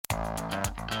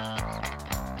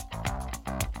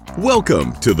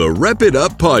Welcome to the Rep It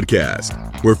Up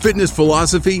podcast, where fitness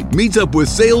philosophy meets up with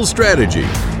sales strategy.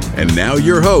 And now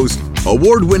your host,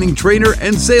 award-winning trainer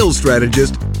and sales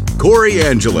strategist, Corey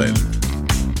Angelin.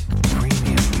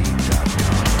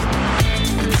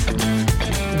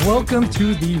 Welcome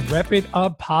to the Rep It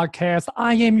Up podcast.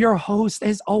 I am your host,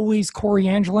 as always, Corey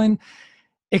Angelin.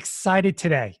 Excited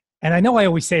today. And I know I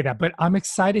always say that, but I'm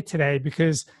excited today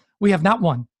because we have not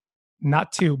one,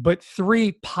 not two, but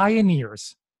three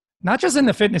pioneers, not just in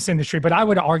the fitness industry, but I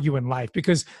would argue in life,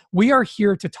 because we are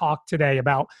here to talk today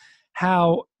about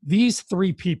how these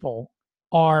three people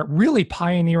are really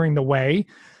pioneering the way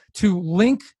to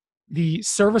link the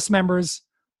service members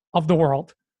of the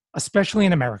world, especially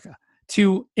in America,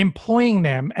 to employing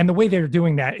them. And the way they're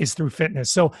doing that is through fitness.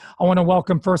 So I want to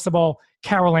welcome, first of all,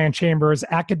 Carol Ann Chambers,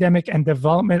 Academic and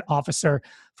Development Officer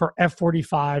for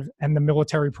F45 and the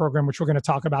military program, which we're going to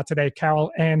talk about today.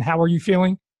 Carol Ann, how are you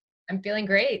feeling? I'm feeling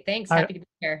great. Thanks. Happy to be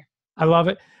here. I love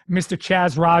it. Mr.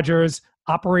 Chaz Rogers,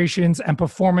 Operations and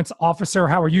Performance Officer.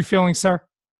 How are you feeling, sir?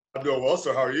 I'm doing well,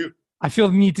 sir. How are you? I feel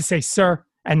the need to say sir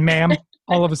and ma'am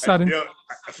all of a sudden.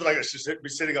 I feel like I should be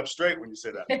sitting up straight when you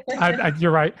say that.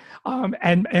 You're right.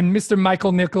 And Mr.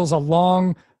 Michael Nichols, a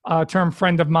long-term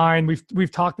friend of mine.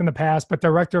 We've talked in the past, but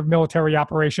Director of Military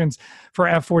Operations for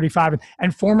F45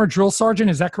 and former drill sergeant.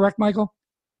 Is that correct, Michael?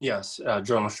 Yes,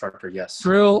 drill instructor, yes.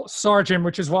 Drill sergeant,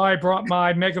 which is why I brought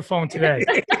my megaphone today.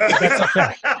 That's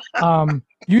okay.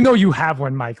 You know you have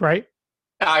one, Mike, right?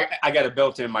 I got a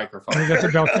built-in microphone. You got the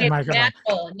built-in microphone.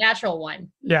 Natural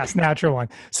one. Yes, natural one.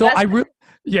 So I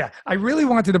really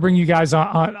wanted to bring you guys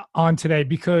on today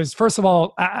because, first of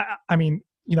all, I mean,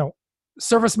 you know,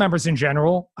 service members in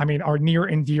general, I mean, are near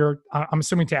and dear, I'm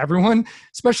assuming, to everyone,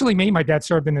 especially me. My dad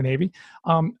served in the Navy.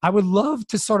 I would love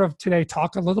to sort of today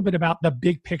talk a little bit about the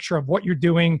big picture of what you're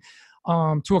doing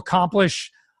to accomplish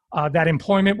that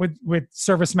employment with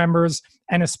service members,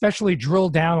 and especially drill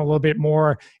down a little bit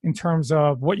more in terms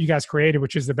of what you guys created,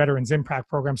 which is the Veterans Impact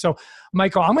Program. So,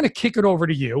 Michael, I'm going to kick it over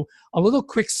to you. A little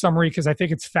quick summary, because I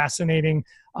think it's fascinating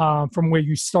from where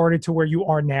you started to where you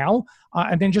are now,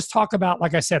 and then just talk about,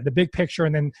 like I said, the big picture,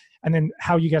 and then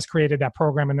how you guys created that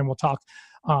program, and then we'll talk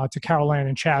to Carol Ann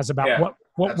and Chaz about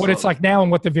what it's like now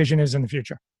and what the vision is in the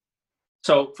future.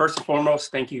 So first and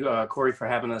foremost, thank you, Corey, for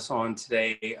having us on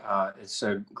today. It's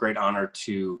a great honor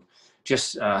to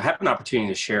just have an opportunity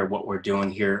to share what we're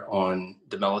doing here on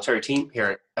the military team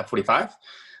here at F45,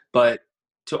 but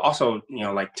to also,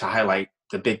 to highlight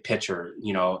the big picture,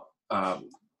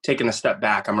 taking a step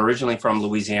back. I'm originally from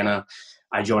Louisiana.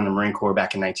 I joined the Marine Corps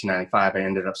back in 1995. I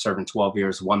ended up serving 12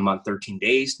 years, 1 month, 13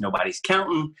 days. Nobody's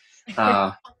counting.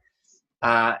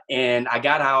 And I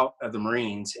got out of the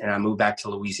Marines and I moved back to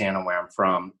Louisiana, where I'm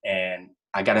from, and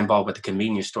I got involved with the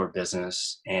convenience store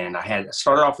business. And I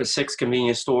started off with 6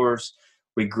 convenience stores.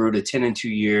 We grew to 10 in 2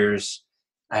 years.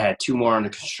 I had 2 more under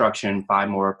construction, 5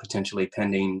 more potentially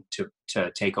pending to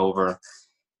take over.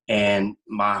 And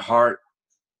my heart,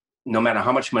 no matter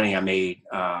how much money I made,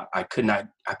 I could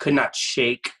not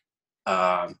shake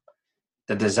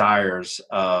the desires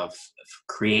of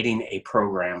creating a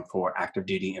program for active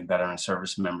duty and veteran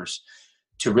service members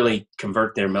to really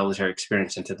convert their military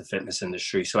experience into the fitness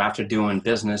industry. So after doing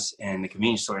business in the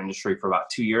convenience store industry for about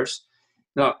 2 years,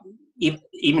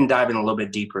 even diving a little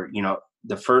bit deeper,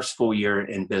 the first full year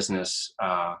in business,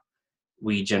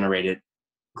 we generated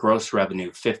gross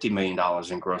revenue, $50 million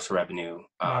in gross revenue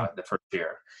the first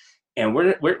year. And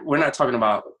we're not talking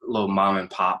about little mom and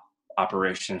pop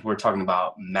operations. We're talking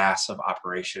about massive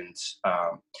operations.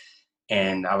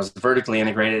 And I was vertically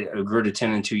integrated. It grew to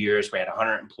 10 in 2 years. We had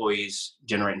 100 employees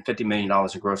generating $50 million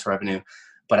in gross revenue.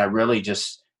 But I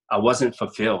wasn't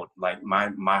fulfilled. Like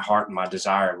my heart and my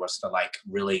desire was to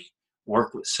really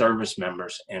work with service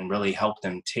members and really help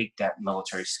them take that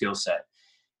military skill set.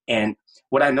 And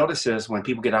what I notice is when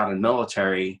people get out of the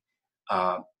military,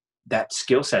 that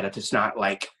skill set, if it's not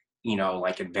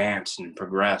advanced and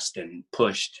progressed and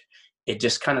pushed, it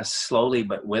just kind of slowly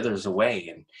but withers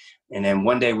away. And then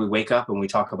one day we wake up and we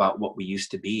talk about what we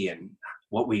used to be and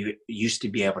what we used to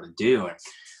be able to do. And,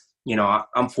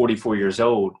 I'm 44 years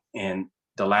old, and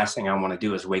the last thing I want to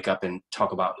do is wake up and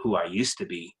talk about who I used to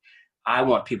be. I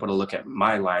want people to look at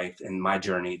my life and my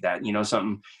journey that,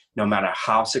 something, no matter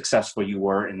how successful you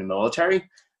were in the military,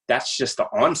 that's just the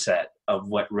onset of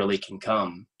what really can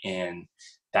come. And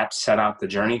that set out the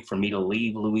journey for me to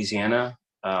leave Louisiana,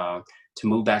 to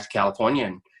move back to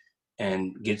California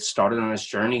and get started on this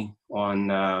journey on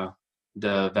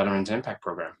the Veterans Impact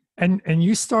Program. And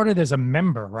you started as a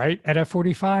member, right, at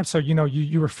F45? So,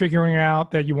 you were figuring out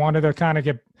that you wanted to kind of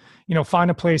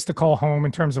find a place to call home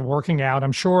in terms of working out.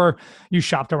 I'm sure you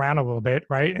shopped around a little bit,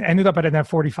 right? Ended up at an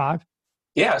F45.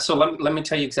 Yeah. So let me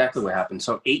tell you exactly what happened.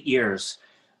 So 8 years,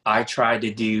 I tried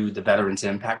to do the Veterans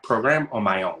Impact Program on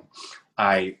my own.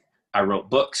 I wrote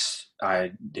books.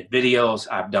 I did videos.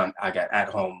 I got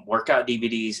at-home workout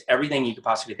DVDs, everything you could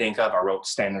possibly think of. I wrote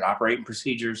standard operating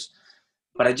procedures,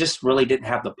 but I just really didn't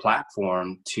have the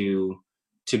platform to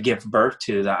give birth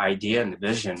to the idea and the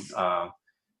vision.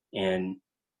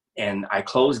 And I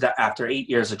closed that after 8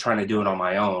 years of trying to do it on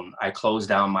my own. I closed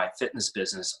down my fitness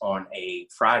business on a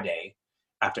Friday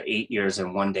after 8 years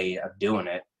and 1 day of doing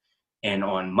it. And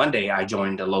on Monday, I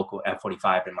joined a local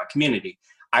F45 in my community.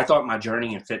 I thought my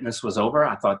journey in fitness was over.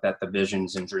 I thought that the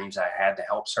visions and dreams I had to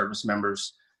help service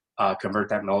members convert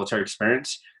that military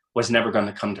experience was never going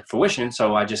to come to fruition.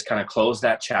 So I just kind of closed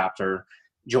that chapter,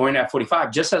 joined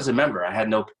F45 just as a member. I had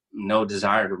no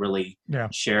desire to really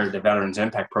share the Veterans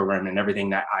Impact Program and everything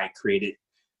that I created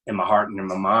in my heart and in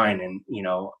my mind and,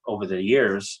 over the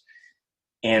years.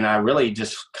 And I really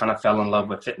just kind of fell in love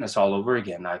with fitness all over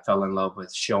again. I fell in love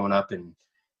with showing up and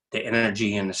the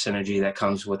energy and the synergy that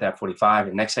comes with F45.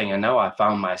 And next thing I know, I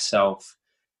found myself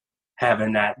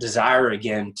having that desire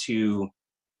again to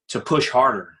push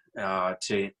harder,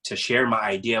 to share my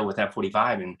idea with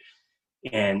F45.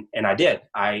 And I did.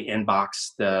 I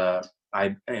inboxed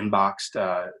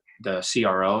the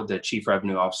CRO, the Chief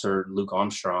Revenue Officer, Luke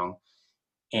Armstrong,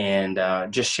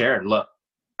 and just shared, look,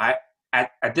 at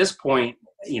this point,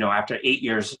 after 8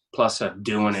 years plus of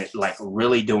doing it, like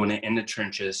really doing it in the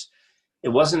trenches, it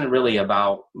wasn't really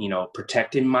about,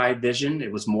 protecting my vision.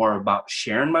 It was more about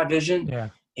sharing my vision. Yeah.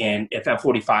 And if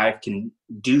F45 can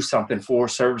do something for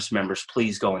service members,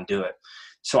 please go and do it.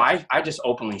 So I just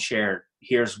openly shared,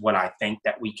 here's what I think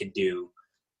that we could do,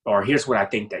 or here's what I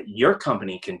think that your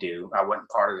company can do. I wasn't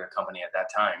part of their company at that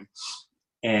time.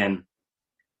 And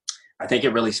I think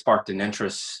it really sparked an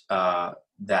interest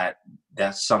that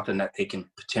that's something that they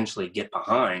can potentially get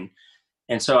behind.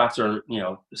 And so after,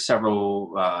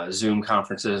 several Zoom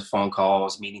conferences, phone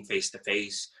calls, meeting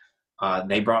face-to-face,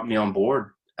 they brought me on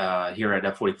board here at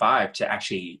F45 to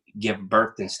actually give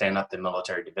birth and stand up the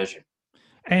military division.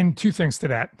 And two things to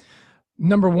that.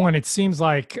 Number one, it seems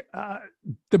like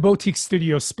the boutique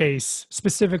studio space,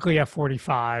 specifically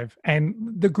F45, and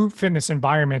the group fitness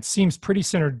environment seems pretty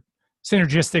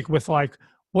synergistic with like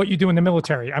what you do in the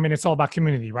military. I mean, it's all about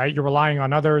community, right? You're relying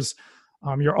on others.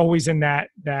 You're always in that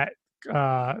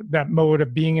mode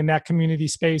of being in that community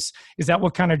space. Is that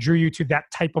what kind of drew you to that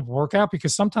type of workout?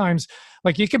 Because sometimes,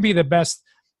 like, it could be the best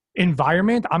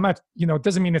environment. It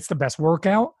doesn't mean it's the best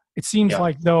workout. It seems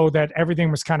like, though, that everything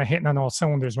was kind of hitting on all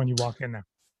cylinders when you walked in there.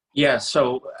 Yeah.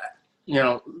 So,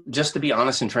 just to be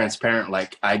honest and transparent,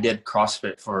 like I did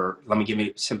CrossFit let me give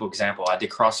you a simple example. I did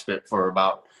CrossFit for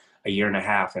about a year and a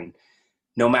half. And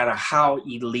no matter how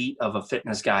elite of a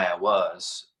fitness guy I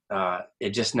was, it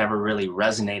just never really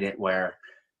resonated where,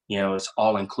 it's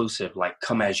all inclusive, like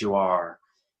come as you are.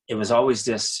 It was always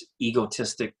this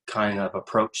egotistic kind of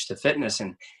approach to fitness.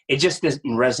 And it just didn't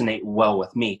resonate well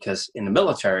with me because in the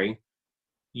military,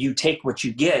 you take what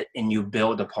you get and you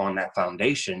build upon that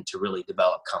foundation to really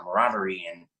develop camaraderie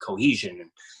and cohesion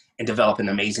and develop an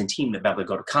amazing team to be able to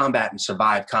go to combat and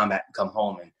survive combat and come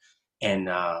home. And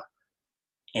I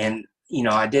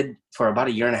did for about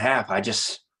a year and a half.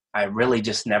 I really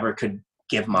just never could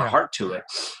give my heart to it.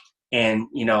 And,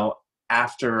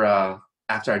 after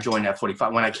I joined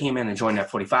F45, when I came in and joined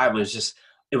F45,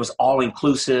 it was all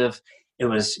inclusive. It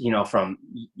was, from,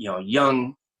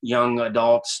 young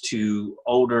adults to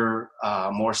older,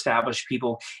 more established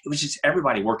people. It was just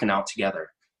everybody working out together.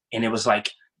 And it was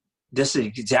like, this is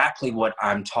exactly what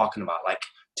I'm talking about. Like,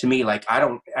 to me, like, I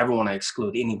don't ever want to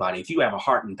exclude anybody. If you have a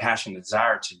heart and passion and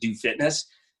desire to do fitness,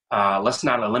 let's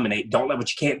not eliminate. Don't let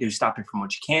what you can't do stop you from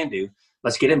what you can do.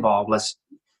 Let's get involved.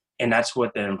 And that's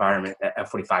what the environment that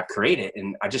F45 created.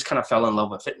 And I just kind of fell in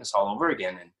love with fitness all over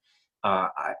again.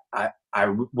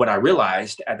 And what I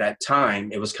realized at that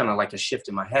time, it was kind of like a shift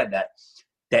in my head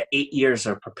that 8 years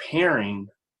of preparing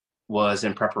was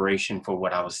in preparation for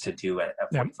what I was to do at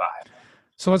F45. Yep.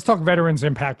 So let's talk Veterans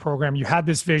Impact Program. You had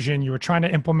this vision. You were trying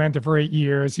to implement it for 8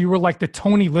 years. You were like the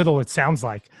Tony Little, it sounds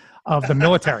like, of the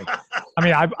military. I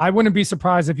mean, I wouldn't be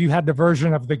surprised if you had the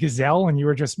version of the gazelle and you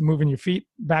were just moving your feet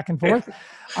back and forth.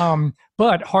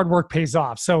 But hard work pays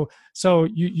off. So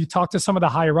you talked to some of the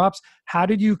higher ups. How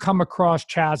did you come across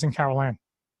Chaz and Carol Ann?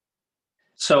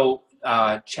 So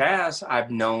Chaz, I've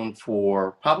known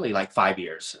for probably like 5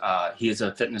 years. He is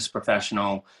a fitness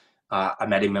professional. I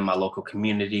met him in my local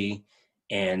community.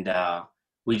 And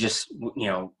we just,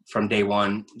 from day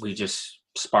one, we just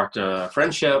sparked a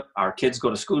friendship. Our kids go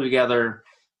to school together.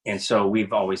 And so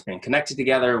we've always been connected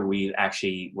together. We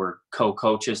actually were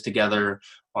co-coaches together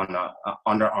on a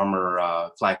Under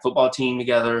Armour flag football team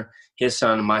together. His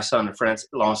son and my son are friends.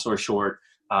 Long story short,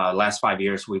 last 5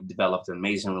 years, we've developed an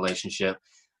amazing relationship.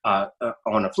 On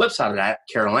the flip side of that,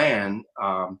 Carol Ann,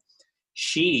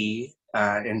 she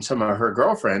and some of her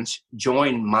girlfriends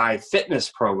joined my fitness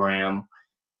program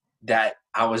that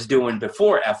I was doing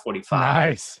before F45.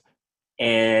 Nice.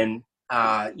 And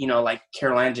like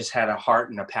Carol Ann just had a heart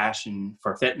and a passion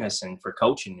for fitness and for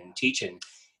coaching and teaching.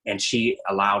 And she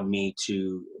allowed me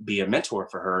to be a mentor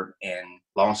for her. And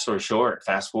long story short,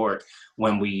 fast forward,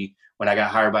 when I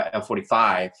got hired by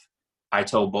F45, I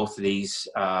told both of these,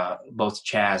 both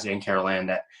Chaz and Carol Ann,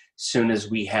 that as soon as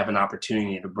we have an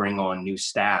opportunity to bring on new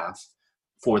staff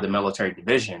for the military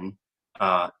division,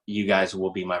 you guys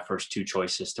will be my first two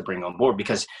choices to bring on board,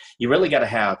 because you really got to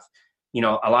have, a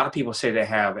lot of people say they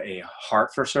have a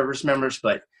heart for service members,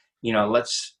 but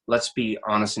let's be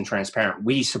honest and transparent.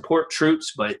 We support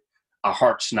troops, but our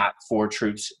heart's not for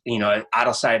troops, out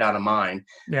of sight, out of mind.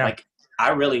 Yeah. Like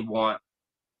I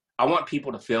want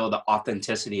people to feel the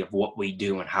authenticity of what we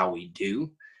do and how we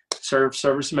do serve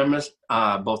service members,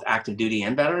 both active duty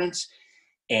and veterans.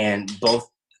 And both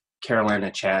Carol Ann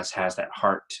and Chaz has that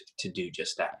heart to do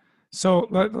just that. So,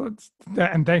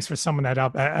 and thanks for summing that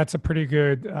up. That's a pretty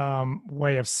good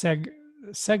way of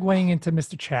segueing into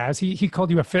Mr. Chaz. He called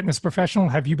you a fitness professional.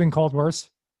 Have you been called worse?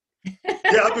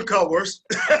 Yeah, I've been called worse.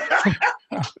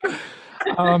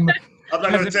 I'm not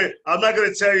going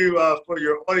to tell you for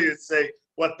your audience say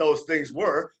what those things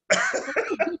were.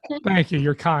 Thank you.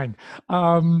 You're kind.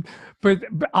 But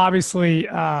obviously,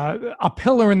 a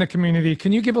pillar in the community.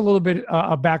 Can you give a little bit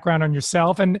of background on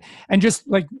yourself and just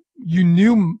like you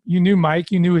knew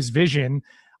Mike, you knew his vision.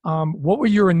 What were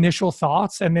your initial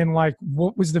thoughts, and then like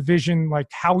what was the vision, like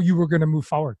how you were going to move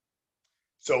forward?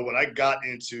 So when I got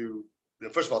into,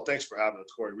 first of all, thanks for having us,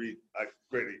 Corey. I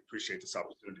greatly appreciate this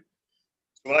opportunity.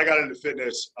 When I got into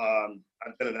fitness,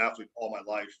 I've been an athlete all my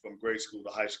life, from grade school to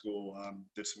high school.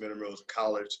 Did some intramurals in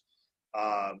college.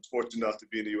 Fortunate enough to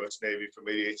be in the U.S. Navy from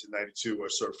 88 to 92, where I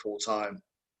served full time.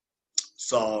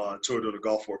 Saw a tour during the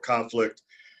Gulf War conflict.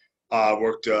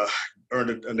 Worked,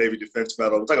 earned a Navy Defense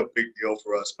Medal. It was like a big deal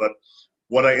for us. But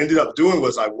what I ended up doing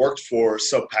was I worked for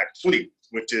Subpac Fleet,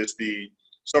 which is the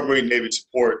Submarine Navy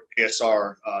Support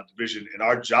ASR division. And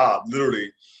our job,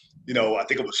 literally, I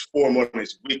think it was 4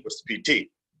 mornings a week was the PT.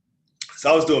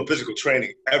 So I was doing physical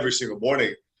training every single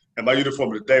morning, and my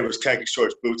uniform of the day was khaki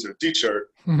shorts, boots, and a T-shirt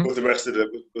with the rest of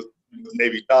with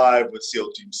Navy dive, with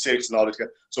SEAL Team 6, and all this.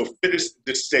 So fitness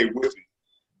just stayed with me.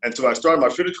 And so I started my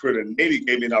fitness career, and the Navy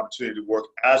gave me an opportunity to work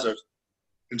as an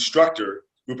instructor,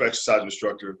 group exercise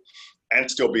instructor, and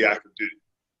still be active duty.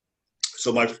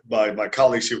 So my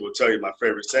colleagues here will tell you my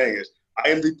favorite saying is, I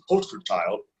am the poster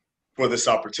child for this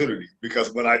opportunity,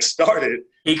 because when I started,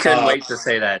 he couldn't wait to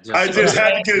say that. I just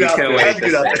had to get it out there.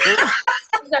 He's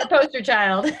our poster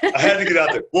child. I had to get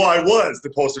out there. Well, I was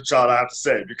the poster child, I have to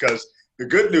say, because the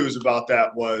good news about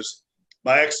that was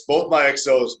both my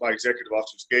XOs, my executive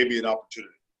officers, gave me an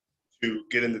opportunity to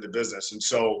get into the business. And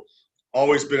so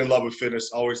always been in love with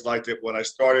fitness, always liked it. When I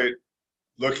started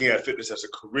looking at fitness as a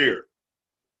career,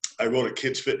 I wrote a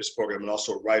kids fitness program and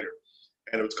also a writer.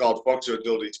 And it was called Functional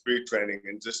Agility Speed Training.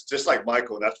 And just like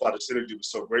Michael, and that's why the synergy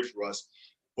was so great for us,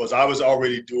 was I was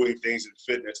already doing things in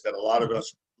fitness that a lot of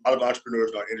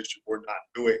entrepreneurs in our industry were not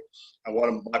doing. And one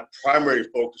of my primary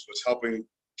focus was helping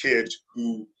kids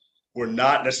who were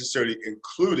not necessarily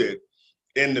included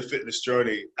in the fitness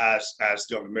journey as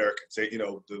young Americans.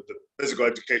 The physical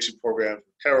education programs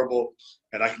were terrible,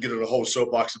 and I can get on a whole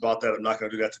soapbox about that. I'm not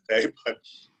going to do that today, but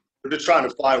we're just trying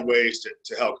to find ways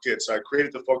to help kids. So I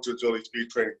created the Functional Agility Speed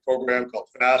Training program called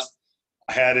FAST.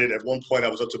 I had it at one point. I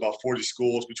was up to about 40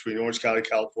 schools between Orange County,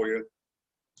 California,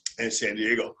 and San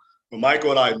Diego. When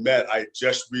Michael and I met, I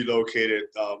just relocated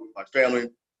with my family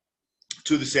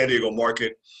to the San Diego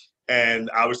market,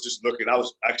 and I was just looking. I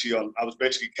was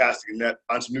basically casting a net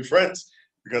on some new friends,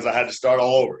 because I had to start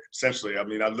all over, essentially. I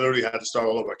mean, I literally had to start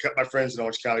all over. I kept my friends in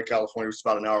Orange County, California, which is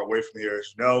about an hour away from here,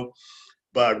 as you know.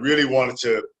 But I really wanted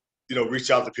to,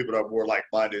 reach out to people that are more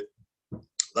like-minded,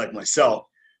 like myself,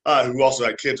 who also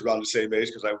had kids around the same age,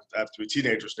 because I have 3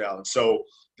 teenagers now. And so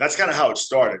that's kind of how it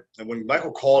started. And when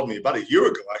Michael called me about a year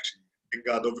ago, actually, in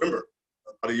November,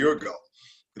 about a year ago,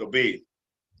 it'll be,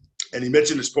 and he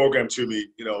mentioned this program to me,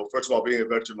 first of all, being a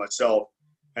veteran myself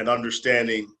and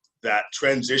understanding that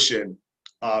transition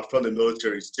from the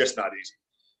military is just not easy.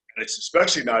 And it's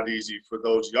especially not easy for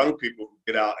those young people who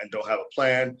get out and don't have a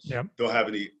plan, don't have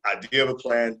any idea of a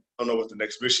plan, don't know what the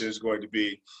next mission is going to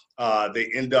be. They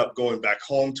end up going back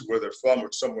home to where they're from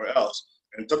or somewhere else,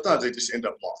 And sometimes they just end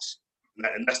up lost.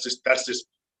 And that's just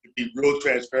to be real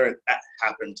transparent, that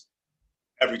happens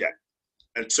every day.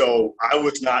 And so I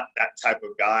was not that type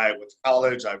of guy. I went to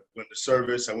college. I went to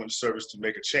service. I went to service to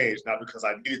make a change, not because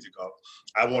I needed to go.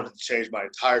 I wanted to change my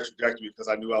entire trajectory because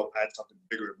I knew I had something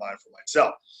bigger in mind for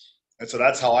myself. And so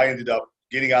that's how I ended up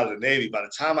getting out of the Navy. By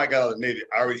the time I got out of the Navy,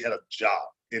 I already had a job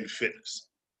in fitness.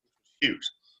 Huge.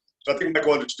 So I think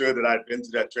Michael understood that I'd been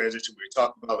through that transition. We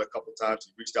talked about it a couple of times.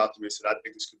 He reached out to me and said, I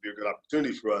think this could be a good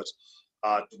opportunity for us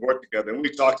to work together. And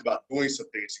we talked about doing some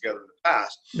things together in the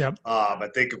past. Yep. I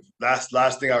think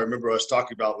last thing I remember us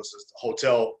talking about was this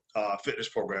hotel fitness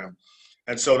program.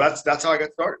 And so that's how I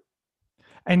got started.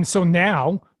 And so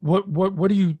now, what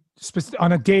do you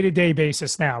on a day-to-day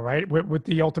basis now, right? With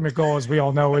the ultimate goal, as we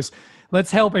all know, is let's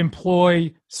help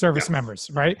employ service members,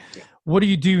 right? Yeah. What do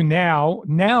you do now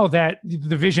that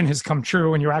the vision has come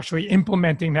true and you're actually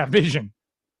implementing that vision?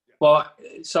 Well,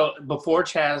 so before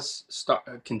Chaz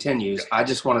continues, I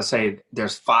just want to say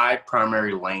there's 5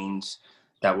 primary lanes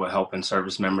that will help in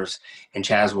service members, and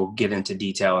Chaz will get into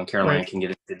detail, and Caroline can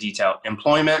get into detail.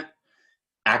 Employment,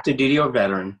 active duty or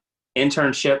veteran,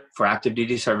 internship for active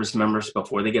duty service members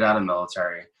before they get out of the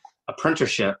military,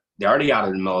 apprenticeship, they're already out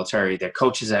of the military, they're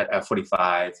coaches at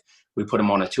F45. We put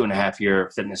them on a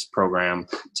 2.5-year fitness program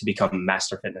to become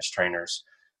master fitness trainers.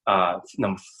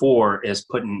 Number 4 is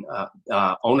putting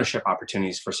ownership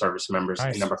opportunities for service members.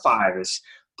 Nice. And number 5 is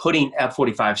putting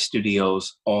F45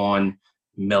 studios on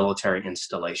military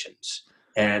installations.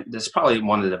 And this is probably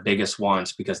one of the biggest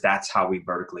ones because that's how we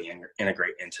vertically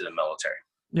integrate into the military.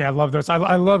 Yeah, I love those.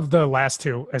 I love the last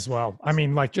 2 as well. I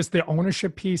mean, like just the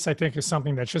ownership piece, I think is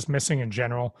something that's just missing in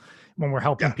general when we're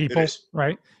helping people,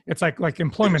 right? It's like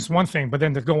employment's one thing, but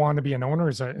then to go on to be an owner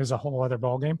is a whole other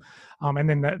ballgame. And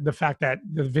then the fact that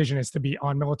the vision is to be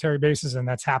on military bases, and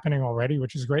that's happening already,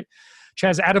 which is great.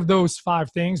 Chaz, out of those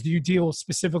 5 things, do you deal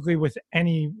specifically with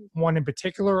any one in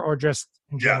particular or just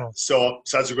in general? Yeah, so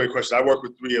that's a great question. I work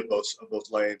with 3 of those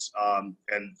lanes.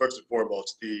 And first and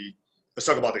foremost, let's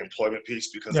talk about the employment piece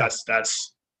because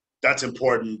that's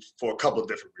important for a couple of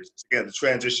different reasons. Again, the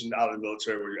transition out of the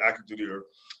military where you're active duty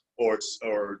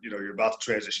or you're about to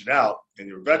transition out and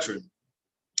you're a veteran.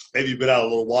 Maybe you've been out a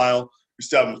little while. You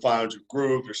still haven't found your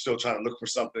groove. You're still trying to look for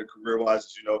something career-wise.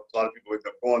 As you know, a lot of people end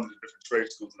up going to the different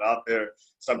trade schools that are out there.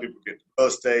 Some people get into real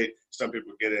estate. Some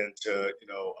people get into,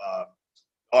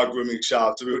 art grooming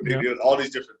shops, all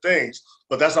these different things.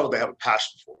 But that's not what they have a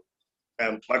passion for.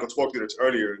 And Michael spoke to this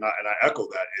earlier, and I echo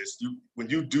that, is when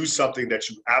you do something that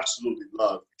you absolutely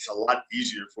love, it's a lot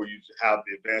easier for you to have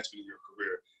the advancement in your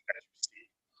career as you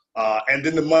see. And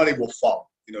then the money will follow.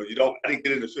 I didn't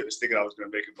get into fitness thinking I was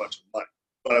going to make a bunch of money.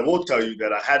 But I will tell you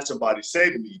that I had somebody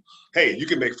say to me, hey, you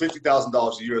can make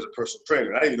 $50,000 a year as a personal trainer.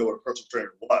 And I didn't even know what a personal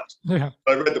trainer was. Yeah.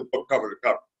 But I read the book cover to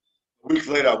cover. A week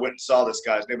later, I went and saw this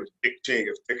guy's name was Dick Ching.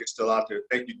 If Dick is still out there,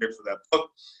 thank you, Dick, for that book.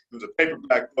 It was a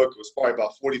paperback book. It was probably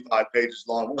about 45 pages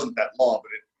long. It wasn't that long, but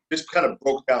it just kind of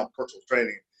broke down personal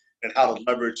training and how to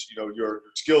leverage, your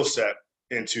skill set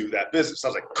into that business. I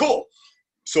was like, cool.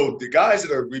 So the guys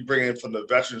that we bring in from the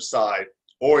veteran side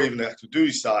or even the active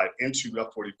duty side into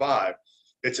F45,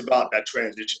 it's about that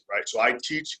transition, right? So I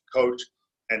teach, coach,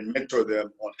 and mentor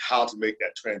them on how to make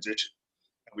that transition.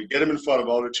 And we get them in front of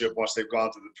ownership once they've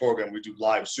gone through the program. We do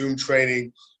live Zoom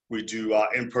training. We do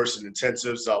in-person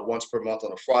intensives once per month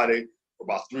on a Friday for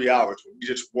about 3 hours. We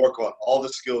just work on all the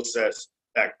skill sets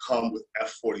that come with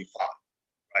F45,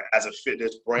 right? As a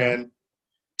fitness brand,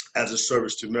 as a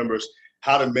service to members,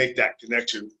 how to make that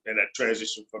connection and that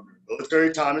transition from your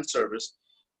military time and service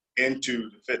into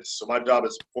the fitness. So my job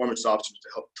as a performance officer is to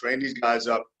help train these guys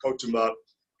up, coach them up,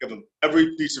 give them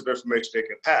every piece of information they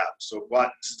can have. So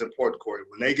this is important, Corey.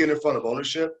 When they get in front of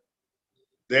ownership,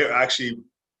 they're actually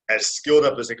as skilled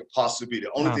up as they could possibly be.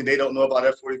 The only thing they don't know about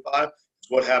F45 is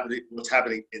what's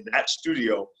happening in that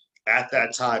studio at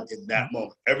that time in that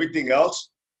moment. Everything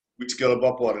else, we skill them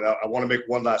up on it. I want to make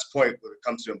one last point when it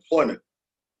comes to employment.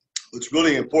 What's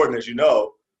really important, as you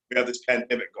know, we have this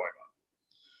pandemic going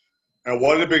on. And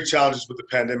one of the big challenges with the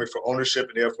pandemic for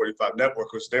ownership in the F45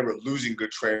 network was they were losing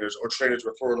good trainers, or trainers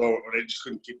were furloughed, or they just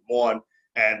couldn't keep them on,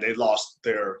 and they lost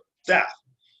their staff.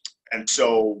 And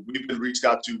so we've been reached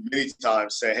out to many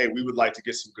times saying, hey, we would like to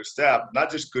get some good staff,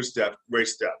 not just good staff, great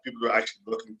staff. People are actually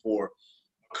looking for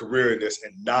a career in this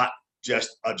and not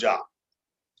just a job.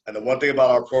 And the one thing about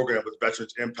our program with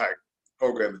Veterans Impact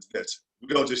program is this: we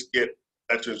don't just get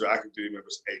veterans or active duty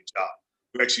members a job.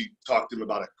 We actually talk to them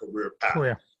about a career path. Oh,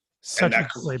 yeah. Such a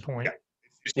great point.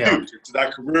 It's huge. It's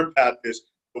that career path is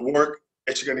the work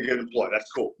that you're going to get employed.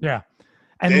 That's cool. Yeah.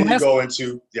 And then you go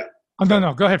into, Oh,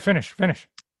 no, go ahead. Finish.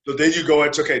 So then you go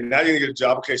into, okay, now you're going to get a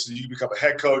job. Okay, so you become a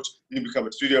head coach. You become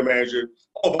a studio manager.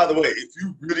 Oh, by the way, if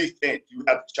you really think you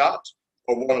have the chops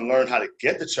or want to learn how to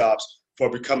get the chops for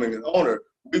becoming an owner,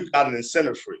 we've got an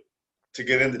incentive for you to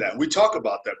get into that. We talk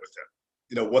about that with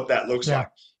them, what that looks like.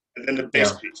 And then the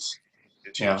base piece.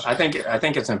 Yeah, I think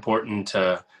it's important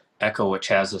to echo what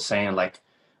Chaz is saying. Like,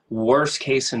 worst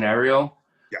case scenario,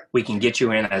 we can get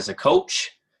you in as a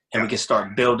coach, and we can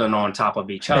start building on top of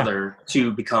each other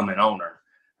to become an owner.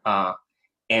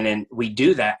 And then we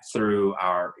do that through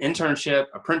our internship,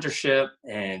 apprenticeship,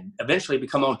 and eventually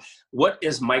become owners. What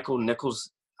is Michael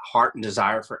Nichols' heart and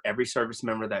desire for every service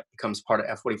member that becomes part of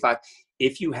F45?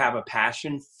 If you have a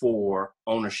passion for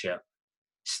ownership,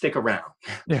 stick around.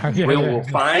 We'll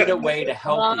find a way to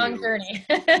help you. Long journey.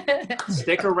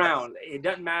 Stick around. It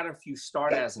doesn't matter if you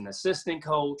start as an assistant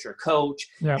coach or coach,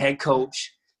 head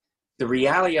coach. The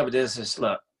reality of it is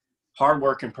look, hard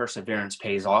work and perseverance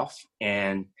pays off.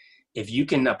 And if you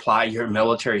can apply your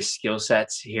military skill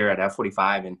sets here at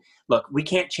F45, and look, we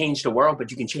can't change the world, but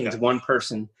you can change one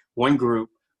person, one group,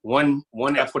 one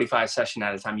F45 session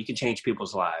at a time. You can change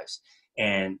people's lives.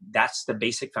 And that's the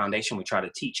basic foundation we try to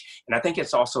teach. And I think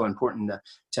it's also important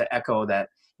to echo that,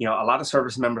 a lot of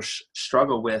service members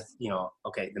struggle with,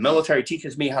 okay, the military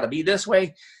teaches me how to be this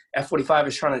way. F45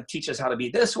 is trying to teach us how to be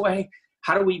this way.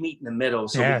 How do we meet in the middle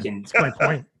so we can, that's a great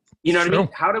point. You know what I mean?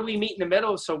 How do we meet in the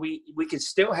middle so we can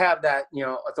still have that,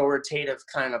 authoritative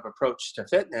kind of approach to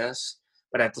fitness,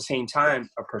 but at the same time,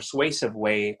 a persuasive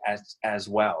way as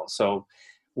well. So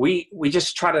we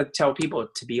just try to tell people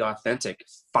to be authentic,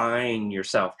 find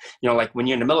yourself. Like when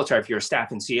you're in the military, if you're a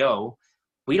staff and CO,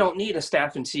 we don't need a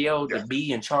staff and CO to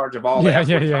be in charge of all that.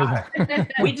 Yeah.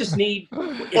 We just need,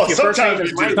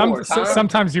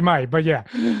 sometimes you might, but yeah.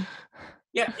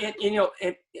 Yeah. And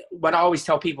what I always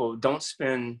tell people, don't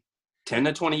spend 10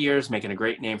 to 20 years making a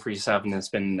great name for yourself and then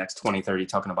spend the next 20, 30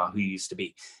 talking about who you used to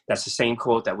be. That's the same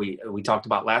quote that we talked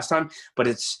about last time, but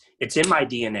it's in my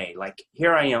DNA. Like,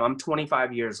 here I am, I'm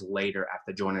 25 years later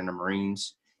after joining the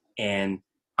Marines, and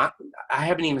I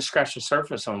haven't even scratched the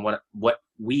surface on what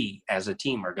we as a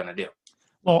team are going to do.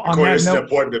 Well, Corey, this is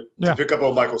important to pick up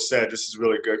on what Michael said. This is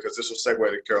really good because this will segue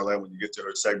to Carol Ann when you get to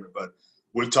her segment, but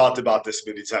we've talked about this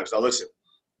many times. Now listen,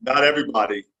 not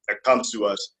everybody that comes to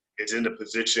us is in the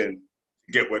position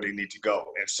to get where they need to go.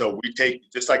 And so we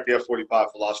take, just like the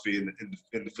F45 philosophy in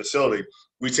the facility,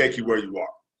 we take you where you are.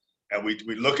 And we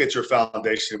look at your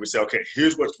foundation and we say, okay,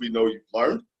 here's what we know you've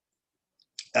learned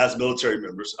as military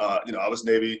members. I was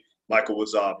Navy, Michael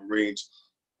was Marines.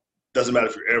 Doesn't matter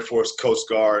if you're Air Force, Coast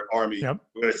Guard, Army. Yep.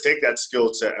 We're going to take that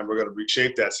skill set and we're going to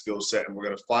reshape that skill set and we're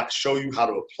going to show you how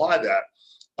to apply that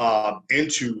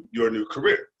into your new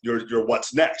career, your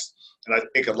what's next. And I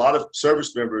think a lot of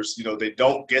service members, they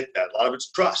don't get that. A lot of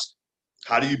it's trust.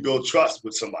 How do you build trust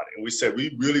with somebody? And we said,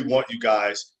 we really want you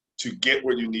guys to get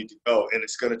where you need to go, and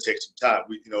it's going to take some time.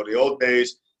 The old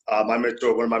days, one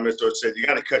of my mentors said, you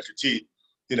got to cut your teeth,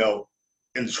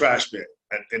 in the trash bin.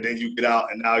 And then you get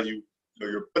out, and now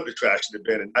you're putting the trash in the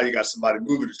bin, and now you got somebody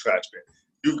moving the trash bin.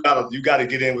 You got to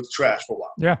get in with the trash for a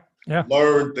while. Yeah.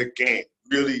 Learn the game.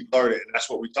 Really learn it. And that's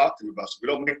what we talk to them about. So we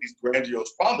don't make these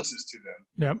grandiose promises to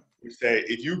them. Yep. We say,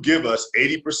 if you give us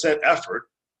 80% effort,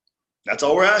 that's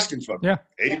all we're asking from you.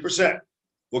 80%.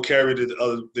 We'll carry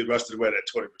the rest of the way at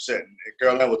 20%. And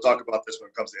Carol Ann will talk about this when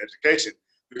it comes to education,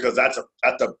 because that's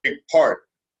a big part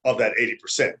of that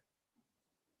 80%.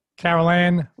 Carol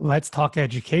Ann, let's talk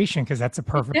education, because that's a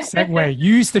perfect segue.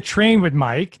 You used to train with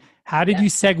Mike. How did you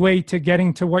segue to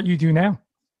getting to what you do now?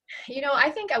 I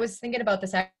think I was thinking about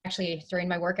this actually during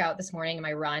my workout this morning and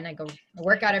my run. I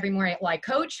work out every morning. Well, I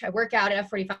coach, I work out at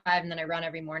F45, and then I run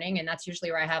every morning. And that's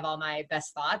usually where I have all my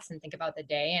best thoughts and think about the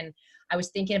day. And I was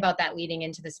thinking about that leading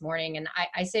into this morning. And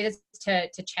I say this to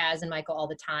Chaz and Michael all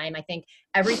the time. I think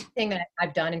everything that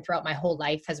I've done and throughout my whole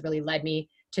life has really led me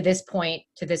to this point,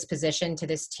 to this position, to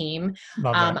this team.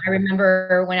 I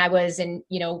remember when I was in,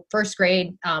 first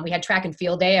grade, we had track and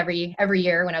field day every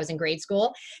year when I was in grade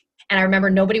school. And I remember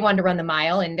nobody wanted to run the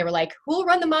mile, and they were like, who will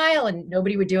run the mile? And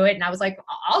nobody would do it. And I was like,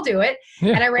 I'll do it.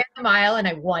 Yeah. And I ran the mile and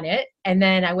I won it. And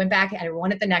then I went back and I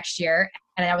won it the next year.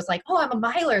 And I was like, oh, I'm a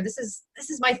miler. This is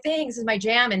my thing. This is my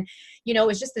jam. And, it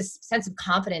was just this sense of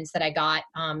confidence that I got,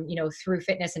 through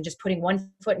fitness and just putting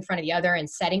one foot in front of the other and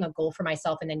setting a goal for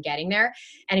myself and then getting there.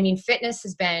 And I mean, fitness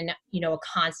has been, a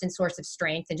constant source of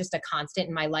strength and just a constant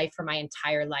in my life for my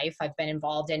entire life. I've been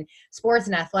involved in sports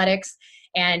and athletics,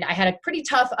 and I had a pretty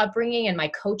tough upbringing, and my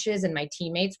coaches and my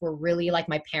teammates were really like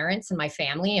my parents and my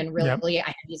family. And really, I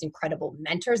had these incredible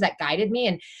mentors that guided me.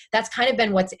 And that's kind of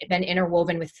been what's been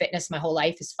interwoven with fitness my whole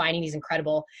life, is finding these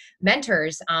incredible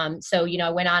mentors. So, I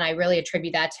went on, I really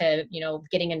attribute that to,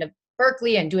 getting into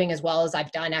Berkeley and doing as well as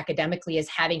I've done academically, is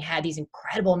having had these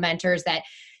incredible mentors that,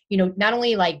 not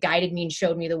only like guided me and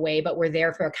showed me the way, but were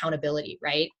there for accountability,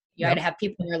 right? You had to have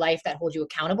people in your life that hold you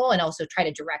accountable and also try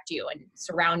to direct you and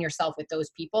surround yourself with those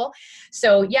people.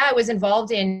 So yeah, I was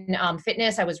involved in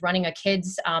fitness. I was running a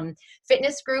kids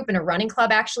fitness group and a running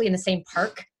club actually in the same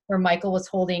park where Michael was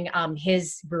holding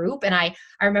his group. And I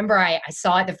remember I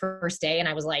saw it the first day and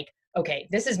I was like, okay,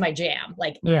 this is my jam.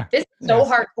 Like this is so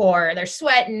hardcore. They're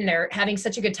sweating, they're having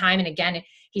such a good time. And again,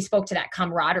 he spoke to that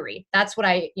camaraderie. That's what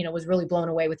I, was really blown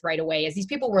away with right away, is these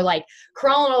people were like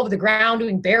crawling over the ground,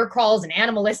 doing bear crawls and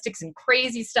animalistics and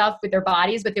crazy stuff with their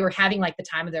bodies, but they were having like the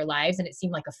time of their lives. And it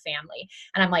seemed like a family.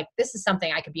 And I'm like, this is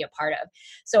something I could be a part of.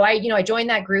 So I joined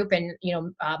that group, and,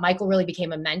 Michael really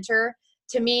became a mentor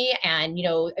to me. And,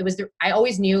 I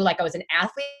always knew, like, I was an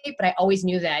athlete, but I always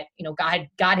knew that,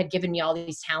 God had given me all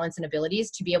these talents and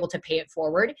abilities to be able to pay it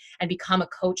forward and become a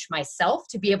coach myself,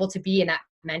 to be able to be in that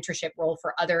mentorship role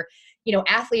for other,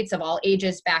 athletes of all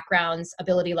ages, backgrounds,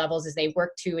 ability levels, as they work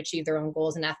to achieve their own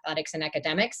goals in athletics and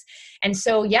academics. And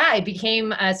so, I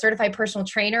became a certified personal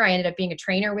trainer. I ended up being a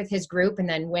trainer with his group, and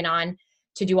then went on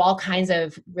to do all kinds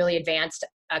of really advanced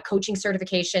coaching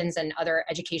certifications and other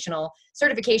educational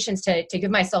certifications to give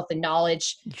myself the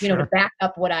knowledge, to back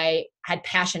up what I had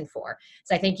passion for.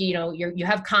 So I think, you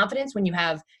have confidence when you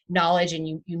have knowledge and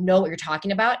you know what you're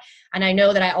talking about. And I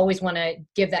know that I always want to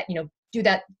give that, do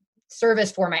that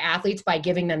service for my athletes by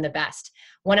giving them the best.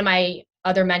 One of my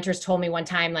other mentors told me one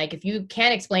time, like, if you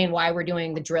can't explain why we're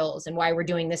doing the drills and why we're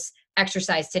doing this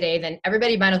exercise today, then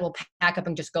everybody might as well pack up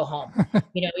and just go home.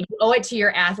 You owe it to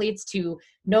your athletes to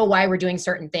know why we're doing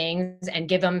certain things and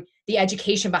give them the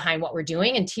education behind what we're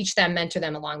doing and teach them, mentor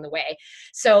them along the way.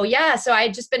 So so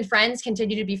I've just been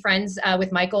continue to be friends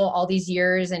with Michael all these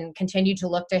years, and continue to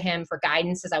look to him for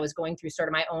guidance as I was going through sort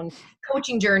of my own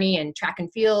coaching journey and track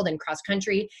and field and cross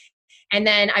country. And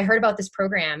then I heard about this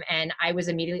program, and I was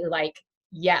immediately like,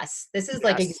 yes, this is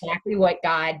like exactly what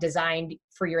God designed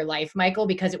for your life, Michael,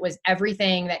 because it was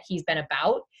everything that he's been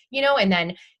about, and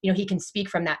then, he can speak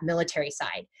from that military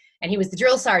side, and he was the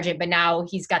drill sergeant, but now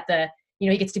he's got the,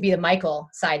 he gets to be the Michael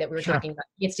side that we were talking about.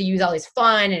 He gets to use all his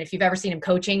fun. And if you've ever seen him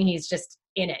coaching, he's just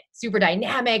in it, super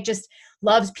dynamic, just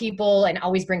loves people and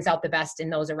always brings out the best in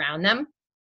those around them.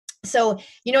 So,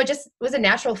 it just was a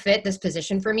natural fit, this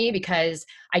position for me, because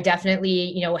I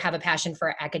definitely, have a passion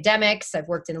for academics. I've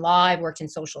worked in law. I've worked in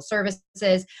social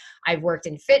services. I've worked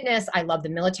in fitness. I love the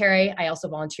military. I also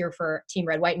volunteer for Team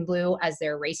Red, White, and Blue as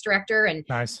their race director, and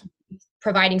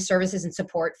providing services and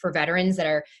support for veterans that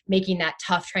are making that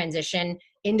tough transition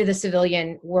into the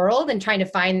civilian world and trying to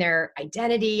find their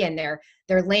identity and their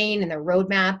lane and their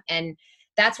roadmap. And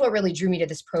that's what really drew me to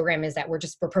this program, is that we're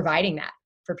providing that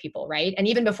for people, right? And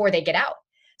even before they get out.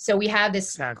 So we have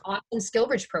this awesome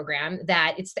SkillBridge program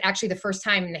that it's actually the first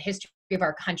time in the history of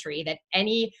our country that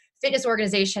any fitness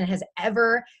organization has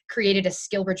ever created a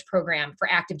SkillBridge program for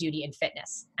active duty in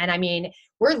fitness. And I mean,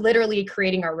 we're literally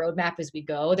creating our roadmap as we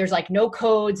go. There's like no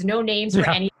codes, no names for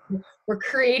anything. We're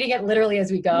creating it literally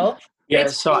as we go. Yeah,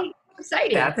 it's so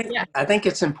exciting. I think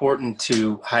it's important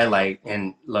to highlight,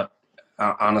 and look,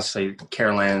 honestly,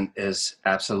 Carol-Ann is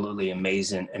absolutely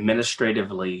amazing.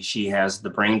 Administratively, she has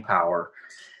the brain power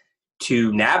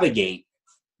to navigate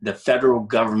the federal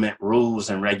government rules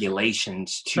and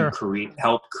regulations to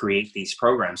help create these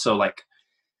programs. So like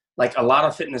a lot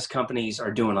of fitness companies are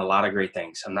doing a lot of great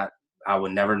things. I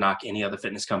would never knock any other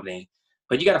fitness company,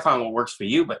 but you got to find what works for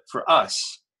you. But for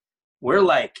us, we're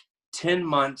like 10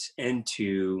 months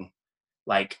into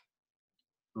like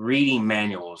reading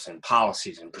manuals and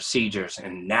policies and procedures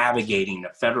and navigating the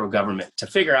federal government to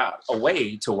figure out a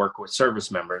way to work with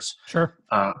service members.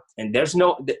 And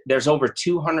there's over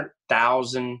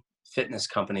 200,000 fitness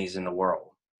companies in the world,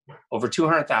 over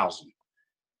 200,000.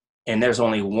 And there's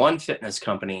only one fitness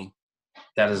company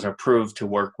that is approved to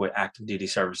work with active duty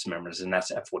service members, and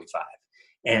that's F45.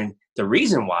 And the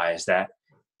reason why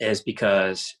is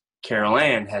because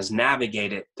Carol-Ann has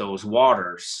navigated those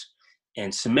waters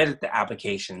and submitted the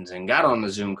applications and got on the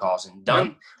Zoom calls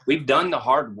and we've done the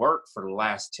hard work for the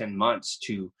last 10 months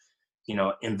to,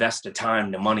 invest the time,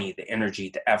 the money, the energy,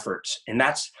 the efforts. And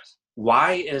that's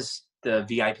why is the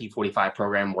VIP 45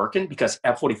 program working? Because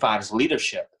F45's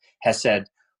leadership has said,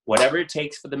 whatever it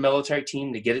takes for the military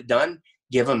team to get it done,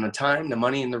 give them the time, the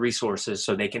money, and the resources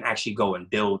so they can actually go and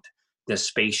build this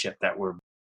spaceship that we're.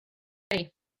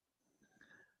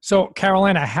 So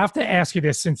Carol-Ann, I have to ask you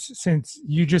this, since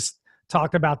you just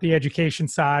talked about the education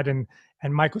side and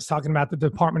Mike was talking about the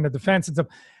Department of Defense and stuff.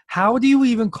 how do you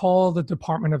even call the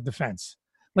Department of Defense?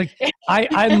 Like,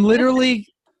 I'm literally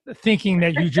thinking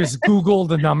that you just Google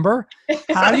the number.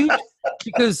 How do you,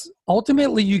 because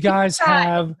ultimately you guys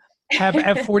have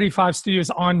F-45 studios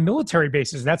on military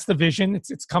bases. That's the vision.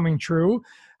 It's coming true.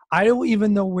 I don't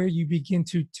even know where you begin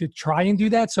to try and do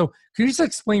that. So could you just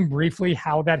explain briefly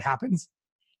how that happens?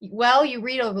 Well, you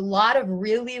read a lot of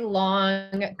really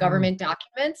long government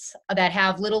documents that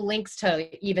have little links to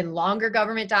even longer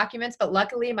government documents. But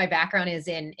luckily, my background is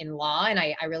in law, and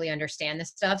I really understand this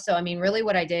stuff. So, I mean, really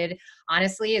what I did,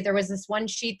 honestly, is there was this one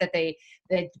sheet that the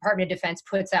Department of Defense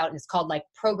puts out, and it's called like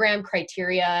Program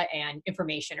Criteria and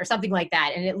Information or something like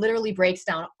that. And it literally breaks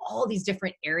down all these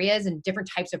different areas and different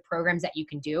types of programs that you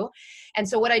can do. And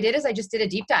so what I did is I just did a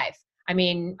deep dive. I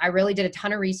mean, I really did a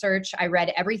ton of research. I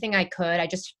read everything I could. I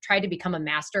just tried to become a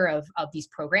master of these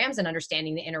programs and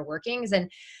understanding the inner workings.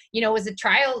 And, you know, it was a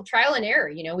trial and error.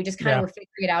 You know, we just kind of were figuring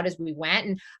it out as we went.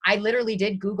 And I literally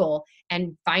did Google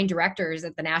and find directors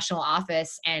at the national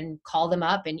office and call them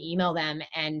up and email them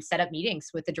and set up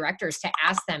meetings with the directors to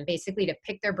ask them basically to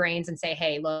pick their brains and say,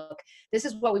 hey, look, this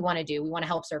is what we want to do. We want to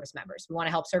help service members. We want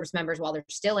to help service members while they're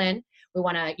still in. We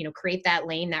want to, you know, create that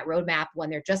lane, that roadmap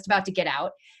when they're just about to get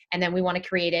out. And then we want to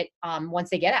create it once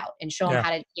they get out and show them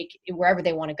how to take wherever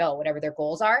they want to go, whatever their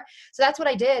goals are. So that's what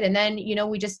I did. And then, you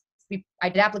know, I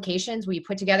did applications. We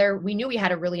put together, we knew we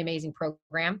had a really amazing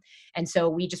program. And so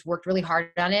we just worked really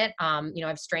hard on it. You know, I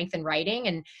have strength in writing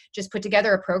and just put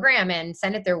together a program and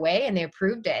sent it their way, and they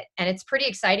approved it. And it's pretty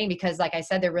exciting because, like I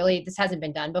said, this hasn't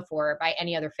been done before by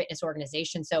any other fitness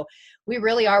organization. So we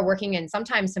really are working in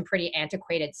sometimes some pretty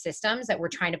antiquated systems that we're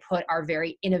trying to put our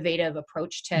very innovative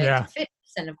approach to fitness.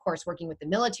 And of course, working with the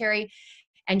military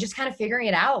and just kind of figuring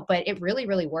it out. But it really,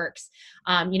 really works.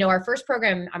 You know, our first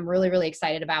program I'm really, really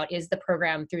excited about is the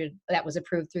program that was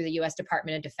approved through the U.S.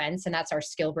 Department of Defense, and that's our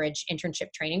SkillBridge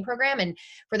internship training program. And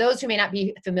for those who may not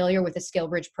be familiar with the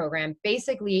SkillBridge program,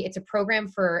 basically it's a program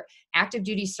for active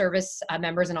duty service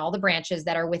members in all the branches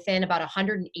that are within about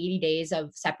 180 days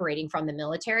of separating from the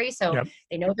military. So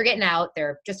they know they're getting out,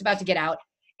 they're just about to get out,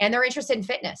 and they're interested in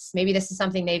fitness. Maybe this is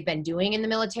something they've been doing in the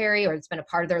military, or it's been a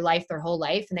part of their life, their whole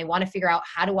life, and they want to figure out,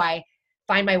 how do I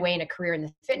find my way in a career in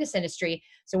the fitness industry?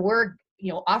 So we're,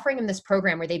 you know, offering them this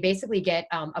program where they basically get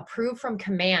approved from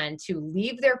command to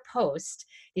leave their post.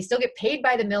 They still get paid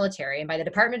by the military and by the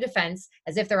Department of Defense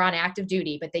as if they're on active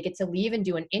duty, but they get to leave and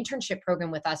do an internship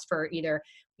program with us for either,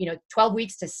 you know, 12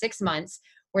 weeks to 6 months,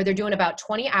 where they're doing about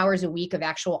 20 hours a week of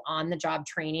actual on-the-job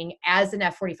training as an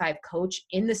F-45 coach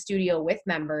in the studio with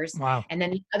members. Wow. And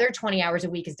then the other 20 hours a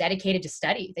week is dedicated to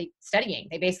studying.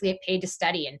 They basically get paid to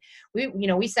study. And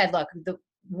we said, look, the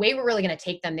way we're really going to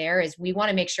take them there is we want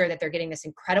to make sure that they're getting this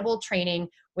incredible training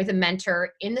with a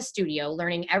mentor in the studio,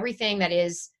 learning everything that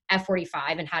is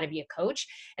F-45 and how to be a coach.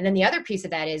 And then the other piece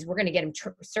of that is we're going to get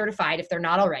them certified if they're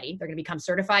not already. They're going to become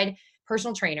certified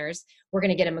personal trainers. We're going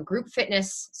to get them a group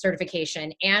fitness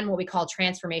certification and what we call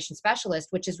transformation specialist,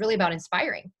 which is really about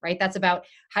inspiring, right? That's about,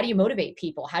 how do you motivate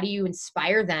people? How do you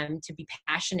inspire them to be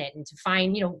passionate and to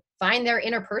find their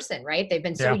inner person, right? They've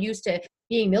been so used to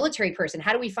being a military person.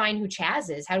 How do we find who Chaz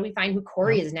is? How do we find who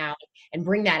Corey is now and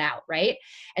bring that out, right?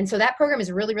 And so that program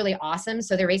is really, really awesome.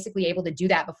 So they're basically able to do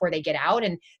that before they get out.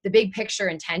 And the big picture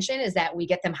intention is that we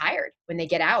get them hired when they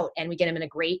get out, and we get them in a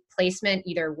great placement,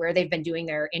 either where they've been doing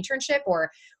their internship,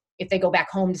 or if they go back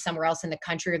home to somewhere else in the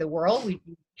country or the world, we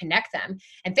connect them.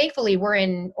 And thankfully, we're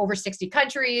in over 60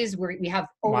 countries. We have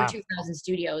over 2,000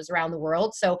 studios around the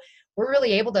world. So we're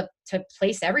really able to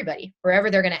place everybody wherever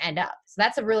they're going to end up. So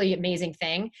that's a really amazing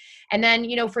thing. And then,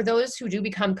 for those who do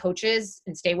become coaches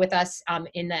and stay with us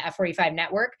in the F-45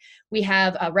 network, we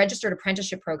have a registered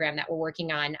apprenticeship program that we're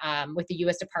working on with the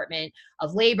U.S. Department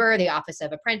of Labor, the Office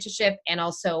of Apprenticeship, and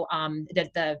also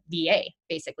the VA,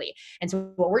 basically. And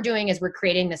so what we're doing is we're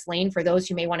creating this lane for those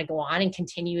who may want to go on and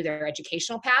continue their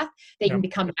educational path. They can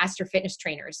become master fitness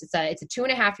trainers. It's a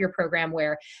 2.5-year program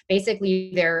where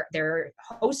basically their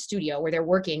host studio where they're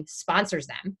working sponsors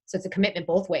them. So it's a commitment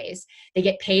both ways. They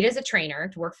get paid as a trainer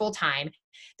to work full time.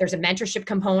 There's a mentorship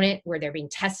component where they're being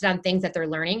tested on things that they're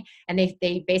learning. And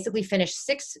they basically finish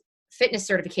 6 fitness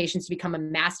certifications to become a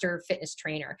master fitness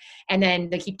trainer. And then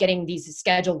they keep getting these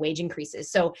scheduled wage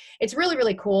increases. So it's really,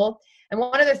 really cool. And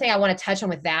one other thing I want to touch on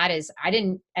with that is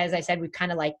as I said, we've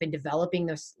kind of like been developing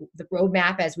the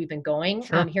roadmap as we've been going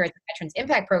here at the Veterans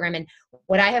Impact Program. And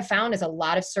what I have found is a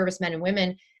lot of servicemen and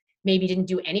women maybe didn't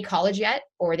do any college yet,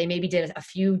 or they maybe did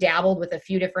dabbled with a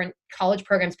few different college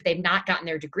programs, but they've not gotten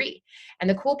their degree. And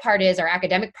the cool part is our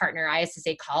academic partner,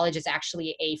 ISSA College, is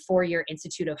actually a 4-year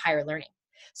institute of higher learning.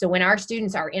 So when our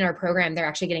students are in our program, they're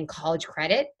actually getting college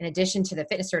credit in addition to the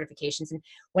fitness certifications. And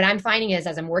what I'm finding is,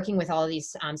 as I'm working with all of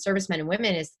these servicemen and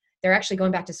women, is they're actually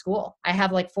going back to school. I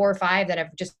have like 4 or 5 that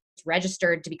have just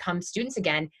registered to become students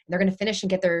again, and they're going to finish and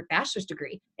get their bachelor's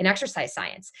degree in exercise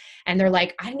science. And they're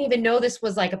like, I didn't even know this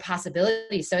was like a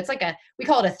possibility. So it's like we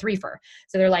call it a threefer.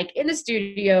 So they're like in the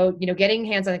studio, getting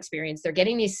hands-on experience. They're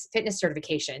getting these fitness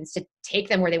certifications to take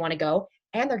them where they want to go,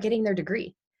 and they're getting their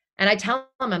degree. And I tell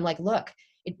them, I'm like, look,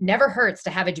 it never hurts to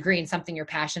have a degree in something you're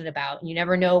passionate about. You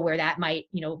never know where that might,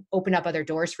 open up other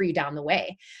doors for you down the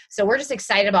way. So we're just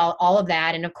excited about all of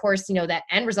that. And of course, that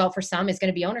end result for some is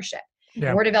going to be ownership. Yeah.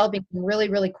 And we're developing really,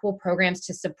 really cool programs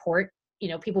to support,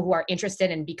 people who are interested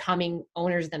in becoming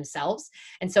owners themselves.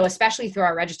 And so especially through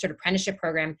our registered apprenticeship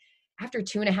program, after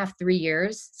 2.5, 3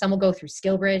 years, some will go through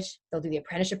SkillBridge, they'll do the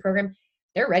apprenticeship program.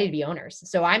 They're ready to be owners.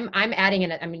 So I'm adding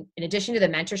in, in addition to the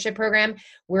mentorship program,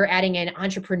 we're adding in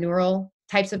entrepreneurial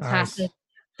types of classes,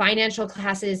 financial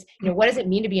classes. What does it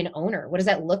mean to be an owner? What does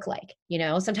that look like?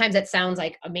 Sometimes that sounds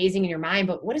like amazing in your mind,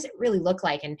 but what does it really look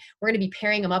like? And we're going to be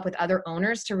pairing them up with other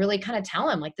owners to really kind of tell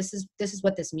them, like, this is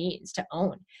what this means to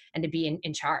own and to be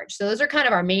in charge. So those are kind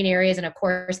of our main areas. And of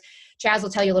course, Chaz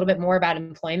will tell you a little bit more about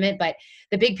employment, but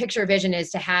the big picture vision is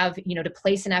to have, to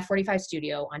place an F45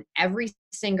 studio on every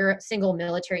single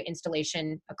military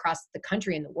installation across the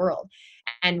country and the world.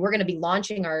 And we're going to be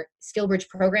launching our SkillBridge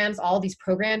programs, all these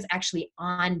programs actually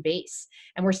on base.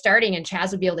 And we're starting, and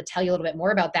Chaz would be able to tell you a little bit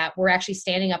more about that. We're actually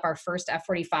standing up our first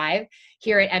F45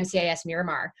 here at MCIS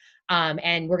Miramar.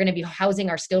 And we're going to be housing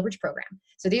our SkillBridge program.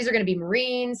 So these are going to be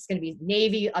Marines, going to be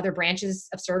Navy, other branches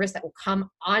of service that will come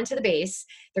onto the base.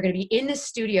 They're going to be in the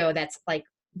studio that's like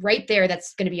right there.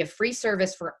 That's going to be a free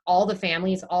service for all the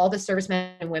families, all the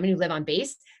servicemen and women who live on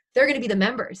base. They're going to be the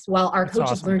members while our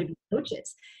coaches learn to be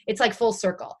coaches. It's like full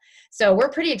circle. So we're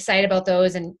pretty excited about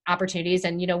those and opportunities.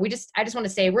 And, I just want to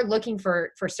say we're looking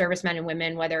for servicemen and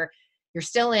women, whether you're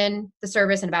still in the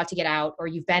service and about to get out, or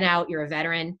you've been out, you're a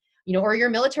veteran, or you're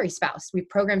a military spouse. We have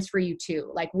programs for you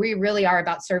too. Like, we really are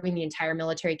about serving the entire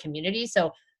military community.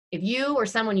 So if you or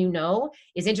someone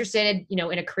is interested, in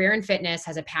a career in fitness,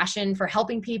 has a passion for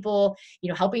helping people,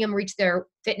 helping them reach their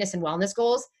fitness and wellness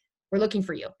goals, we're looking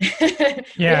for you.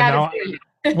 Yeah.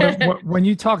 When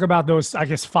you talk about those, I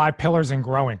guess, 5 pillars in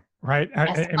growing, right?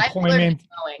 Yes, employment.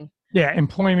 Yeah,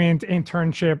 employment,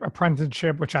 internship,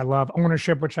 apprenticeship, which I love,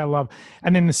 ownership, which I love,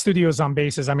 and then the studios on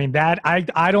bases. That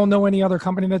I don't know any other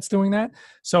company that's doing that.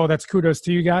 So that's kudos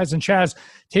to you guys. And Chaz,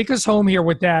 take us home here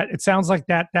with that. It sounds like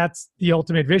that's the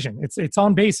ultimate vision. It's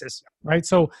on basis, right?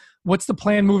 So what's the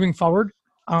plan moving forward?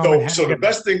 So the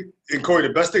best thing, and Corey,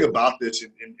 the best thing about this,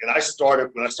 and when I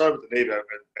started with the Navy, I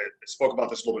spoke about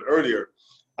this a little bit earlier.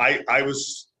 I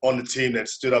was on the team that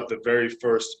stood up the very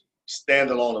first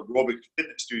standalone aerobic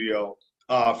fitness studio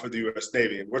for the U.S.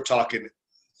 Navy, and we're talking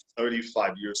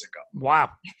 35 years ago. Wow.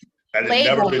 And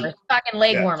leg warmers. Talking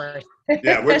leg warmers.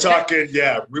 Yeah, we're talking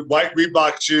white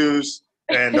Reebok shoes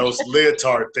and those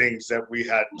leotard things that we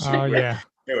had. Oh yeah.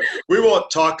 Anyway, we won't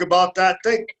talk about that.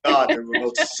 Thank God there were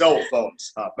no cell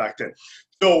phones back then.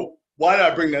 So why did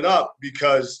I bring that up?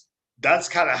 Because that's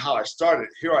kind of how I started.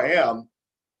 Here I am,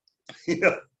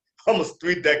 almost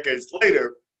 3 decades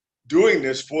later, doing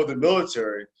this for the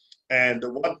military. And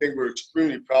the one thing we're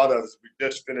extremely proud of is we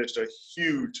just finished a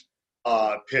huge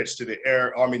pitch to the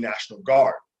Army National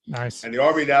Guard. Nice. And the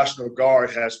Army National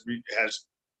Guard has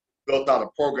built out a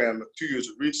program of 2 years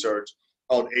of research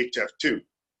called HF2.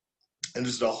 And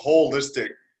this is a holistic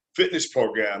fitness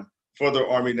program for the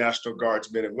Army National Guard's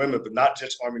men and women, but not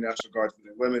just Army National Guard's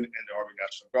men and women and the Army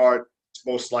National Guard. It's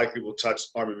most likely will touch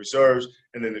Army Reserves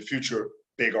and in the future,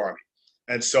 Big Army.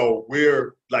 And so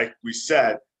we're, like we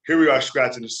said, here we are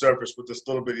scratching the surface with this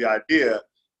little bitty idea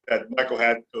that Michael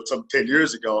had some 10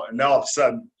 years ago. And now all of a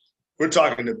sudden, we're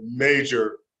talking to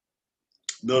major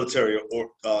military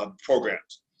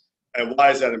programs. And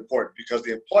why is that important? Because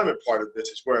the employment part of this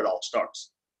is where it all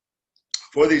starts.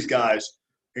 For these guys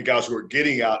and gals who are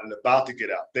getting out and about to get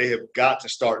out, they have got to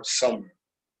start somewhere.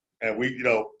 And we, in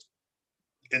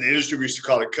the industry, we used to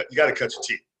call it, you got to cut your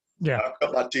teeth. Yeah. I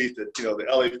cut my teeth at, the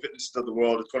LA Fitness of the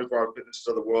world, the 24-hour fitness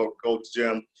of the world, Gold's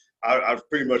Gym. I've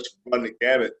pretty much run the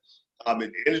gamut in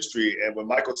the industry. And when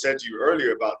Michael said to you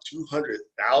earlier about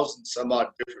 200,000 some odd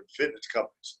different fitness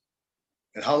companies,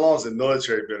 and how long has the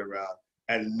military been around?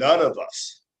 And none of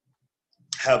us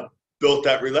have built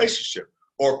that relationship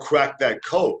or cracked that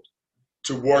code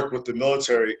to work with the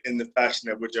military in the fashion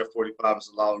that which F45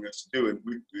 is allowing us to do. And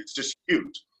it's just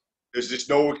huge. There's just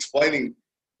no explaining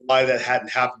why that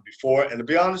hadn't happened before. And to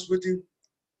be honest with you,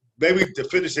 maybe the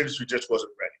fitness industry just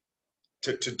wasn't ready.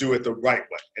 to do it the right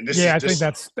way. And this I think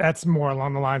that's more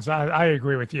along the lines. I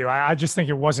agree with you. I just think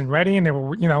it wasn't ready, and they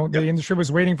were, the industry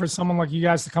was waiting for someone like you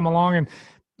guys to come along and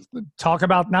talk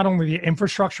about not only the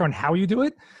infrastructure and how you do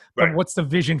it, but what's the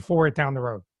vision for it down the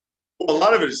road. Well, a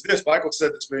lot of it is this. Michael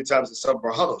said this many times in some of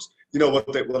our huddles.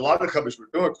 What a lot of the companies were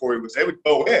doing, Corey, was they would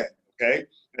go in, okay,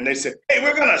 and they said, "Hey,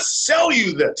 we're gonna sell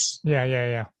you this."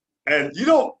 Yeah. And you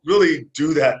don't really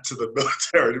do that to the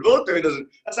military. The military doesn't.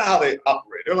 That's not how they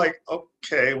operate. They're like,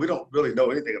 "Okay, we don't really know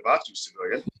anything about you,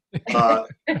 civilian.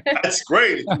 That's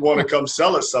great. If you want to come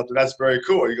sell us something, that's very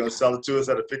cool. You're going to sell it to us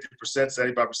at a 50%,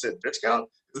 75% discount.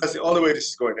 That's the only way this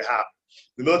is going to happen.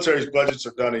 The military's budgets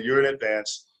are done a year in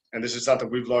advance, and this is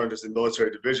something we've learned as the military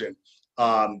division.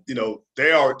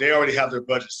 They already have their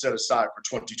budget set aside for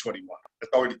 2021.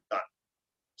 That's already done.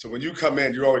 So when you come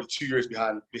in, you're already 2 years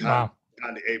behind Wow.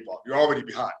 behind the eight ball. You're already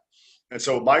behind. And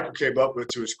so Michael came up with,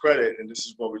 to his credit, and this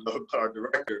is what we love about our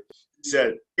director, he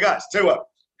said, "Hey guys, tell you what,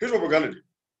 here's what we're going to do.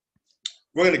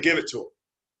 We're going to give it to them."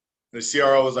 And the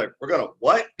CRO was like, "We're going to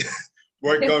what?"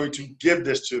 "We're going to give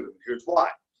this to them. Here's why.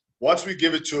 Once we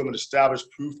give it to them and establish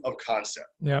proof of concept,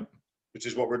 which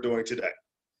is what we're doing today,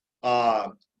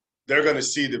 they're going to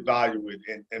see the value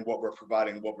in what we're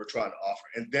providing and what we're trying to offer.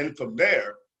 And then from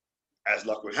there, as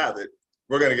luck would have it,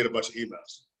 we're going to get a bunch of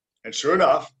emails." And sure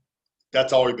enough,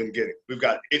 that's all we've been getting. We've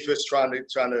got AFIS trying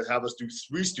to have us do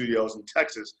 3 studios in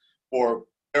Texas for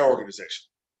their organization.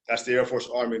 That's the Air Force,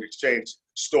 Army, and Exchange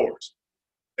stores.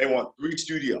 They want 3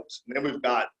 studios. And then we've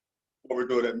got what we're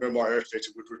doing at Miramar Air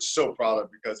Station, which we're so proud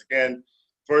of because, again,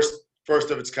 first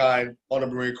of its kind on a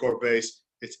Marine Corps base.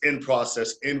 It's in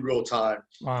process, in real time.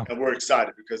 Wow. And we're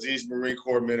excited because these Marine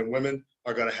Corps men and women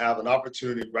are going to have an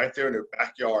opportunity right there in their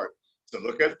backyard to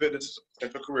look at fitness as a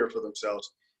potential career for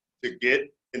themselves, to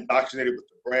get indoctrinated with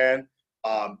the brand.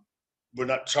 We're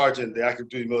not charging the active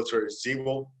duty military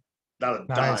zero, not a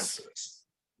dime for this.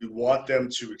 We want them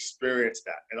to experience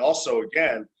that. And also,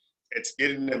 again, it's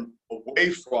getting them away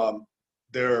from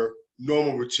their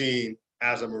normal routine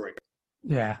as a Marine.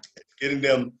 Yeah.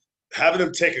 It's having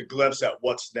them take a glimpse at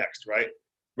what's next, right?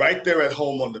 Right there at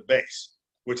home on the base,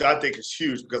 which I think is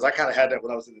huge because I kind of had that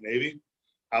when I was in the Navy.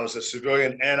 I was a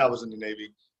civilian and I was in the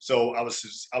Navy. So I was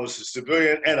a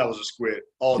civilian and I was a squid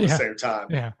all at the same time.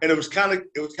 Yeah. And it was kind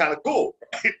of cool,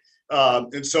 right?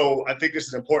 And so I think this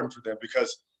is important for them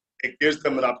because it gives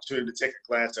them an opportunity to take a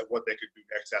glance at what they could do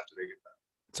next after they get done.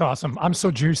 It's awesome. I'm so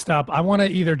juiced up. I want to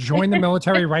either join the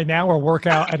military right now or work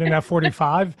out at an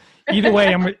F-45. Either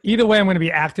way, I'm going to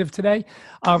be active today.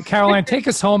 Caroline, take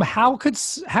us home. How could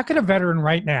a veteran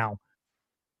right now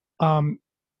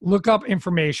look up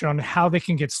information on how they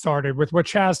can get started with what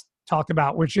Chaz talked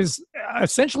about, which is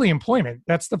essentially employment?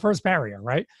 That's the first barrier,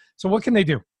 right? So what can they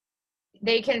do?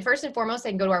 They can, first and foremost,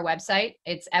 they can go to our website.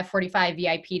 It's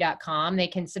f45vip.com. They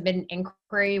can submit an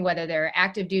inquiry, whether they're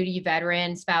active duty,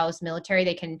 veteran, spouse, military.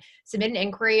 They can submit an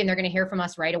inquiry and they're going to hear from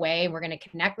us right away. We're going to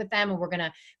connect with them and we're going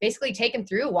to basically take them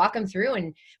through, walk them through.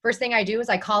 And first thing I do is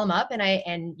I call them up and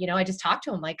I just talk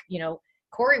to them like,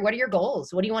 Corey, what are your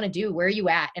goals? What do you want to do? Where are you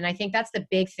at? And I think that's the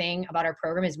big thing about our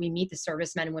program is we meet the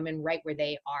servicemen and women right where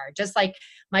they are. Just like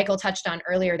Michael touched on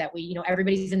earlier that we,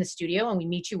 everybody's in the studio and we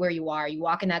meet you where you are. You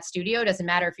walk in that studio, doesn't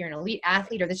matter if you're an elite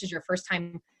athlete or this is your first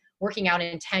time working out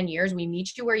in 10 years, we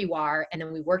meet you where you are. And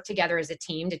then we work together as a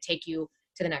team to take you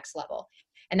to the next level.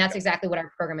 And that's exactly what our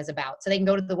program is about. So they can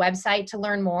go to the website to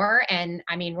learn more. And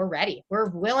we're ready. We're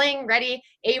willing, ready,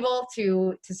 able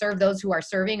to serve those who are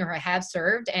serving or have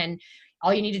served. And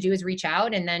all you need to do is reach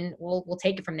out and then we'll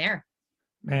take it from there.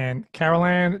 Man,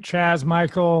 Caroline, Chaz,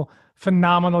 Michael,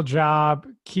 phenomenal job.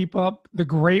 Keep up the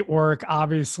great work,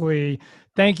 obviously.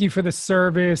 Thank you for the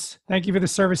service. Thank you for the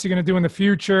service you're going to do in the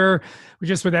future,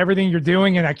 just with everything you're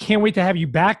doing. And I can't wait to have you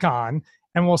back on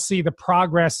and we'll see the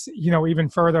progress, even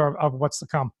further of what's to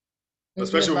come.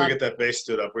 Especially when we get that base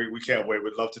stood up. We can't wait.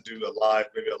 We'd love to do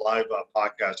maybe a live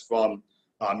podcast from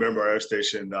Miramar Air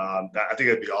Station. I think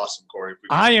that'd be awesome, Corey.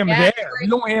 I am there. You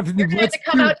don't have to. We're going to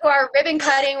come out to our ribbon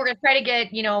cutting. We're going to try to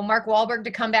get, Mark Wahlberg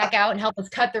to come back out and help us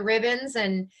cut the ribbons.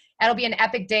 And that'll be an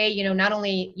epic day, not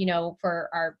only, for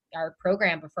our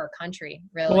program, but for our country,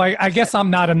 really. Well, I guess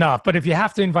I'm not enough, but if you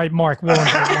have to invite Mark, we'll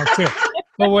invite Mark too.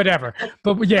 But whatever.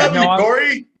 But yeah,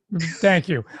 Corey. Thank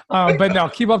you. But no,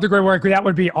 keep up the great work. That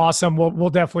would be awesome. We'll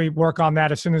definitely work on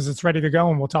that as soon as it's ready to go,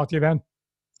 and we'll talk to you then.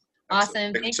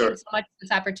 Awesome. Thank you so much for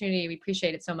this opportunity. We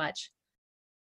appreciate it so much.